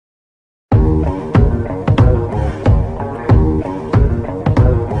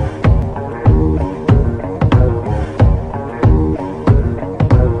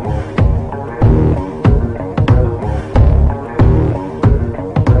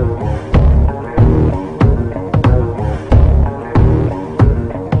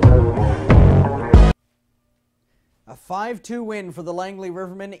5-2 win for the Langley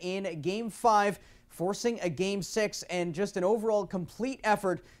Rivermen in Game 5, forcing a Game 6, and just an overall complete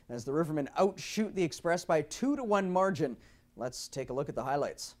effort as the Rivermen outshoot the Express by 2-1 margin. Let's take a look at the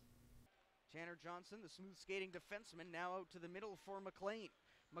highlights. Tanner Johnson, the smooth skating defenseman, now out to the middle for McLean.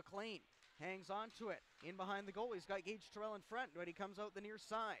 McLean hangs on to it. In behind the goal, he's got Gage Terrell in front, but he comes out the near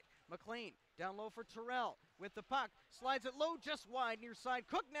side. McLean down low for Terrell with the puck. Slides it low, just wide, near side.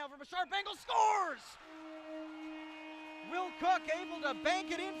 Cook now from a sharp angle, scores! Will Cook able to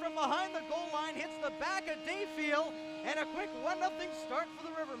bank it in from behind the goal line, hits the back of Dayfield, and a quick 1-0 start for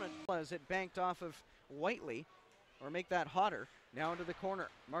the Rivermen. As it banked off of Whiteley, or make that hotter, now into the corner.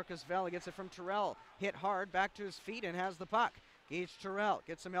 Marcus Valley gets it from Terrell, hit hard, back to his feet, and has the puck. Gage Terrell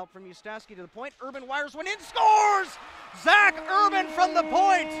gets some help from Ustaski to the point. Urban wires one in, scores! Zach Urban from the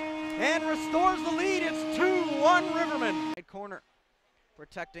point, and restores the lead. It's 2-1 Rivermen. Right corner,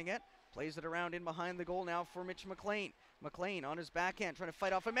 protecting it. Plays it around in behind the goal now for Mitch McLean. McLean on his backhand, trying to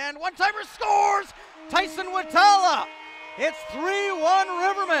fight off a man. One-timer, scores! Tyson Watala! It's 3-1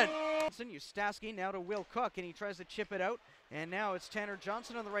 Rivermen. Ustaski now to Will Cook, and he tries to chip it out. And now it's Tanner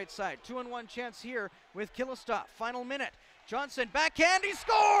Johnson on the right side. 2-on-1 chance here with Killistoff. Final minute. Johnson backhand, he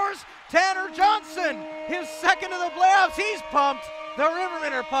scores! Tanner Johnson, his second of the playoffs. He's pumped. The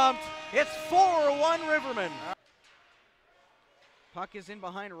Rivermen are pumped. It's 4-1 Rivermen. Puck is in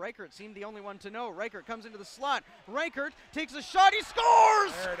behind Reichert, seemed the only one to know. Reichert comes into the slot. Reichert takes a shot, he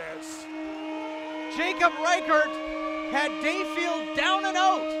scores! There it is. Jacob Reichert had Dayfield down and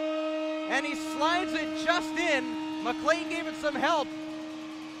out, and he slides it just in. McLean gave it some help,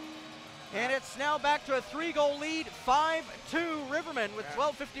 and it's now back to a 3-goal lead, 5-2 Rivermen with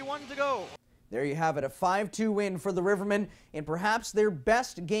 12:51 to go. There you have it, a 5-2 win for the Rivermen in perhaps their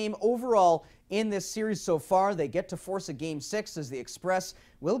best game overall in this series so far. They get to force a Game 6 as the Express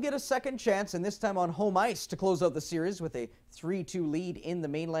will get a second chance, and this time on home ice, to close out the series with a 3-2 lead in the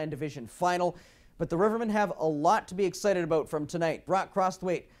Mainland Division Final. But the Rivermen have a lot to be excited about from tonight. Brock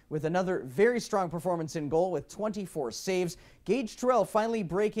Crosthwaite with another very strong performance in goal with 24 saves. Gage Terrell finally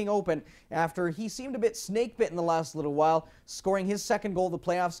breaking open after he seemed a bit snake-bitten the last little while, scoring his second goal of the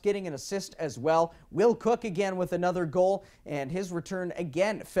playoffs, getting an assist as well. Will Cook again with another goal, and his return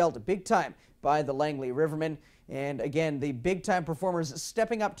again felt big time by the Langley Rivermen. And again, the big-time performers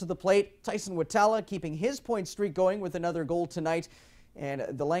stepping up to the plate. Tyson Watala keeping his point streak going with another goal tonight. And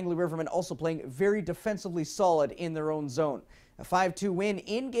the Langley Rivermen also playing very defensively solid in their own zone. A 5-2 win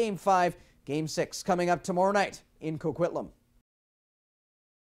in Game 5. Game 6 coming up tomorrow night in Coquitlam.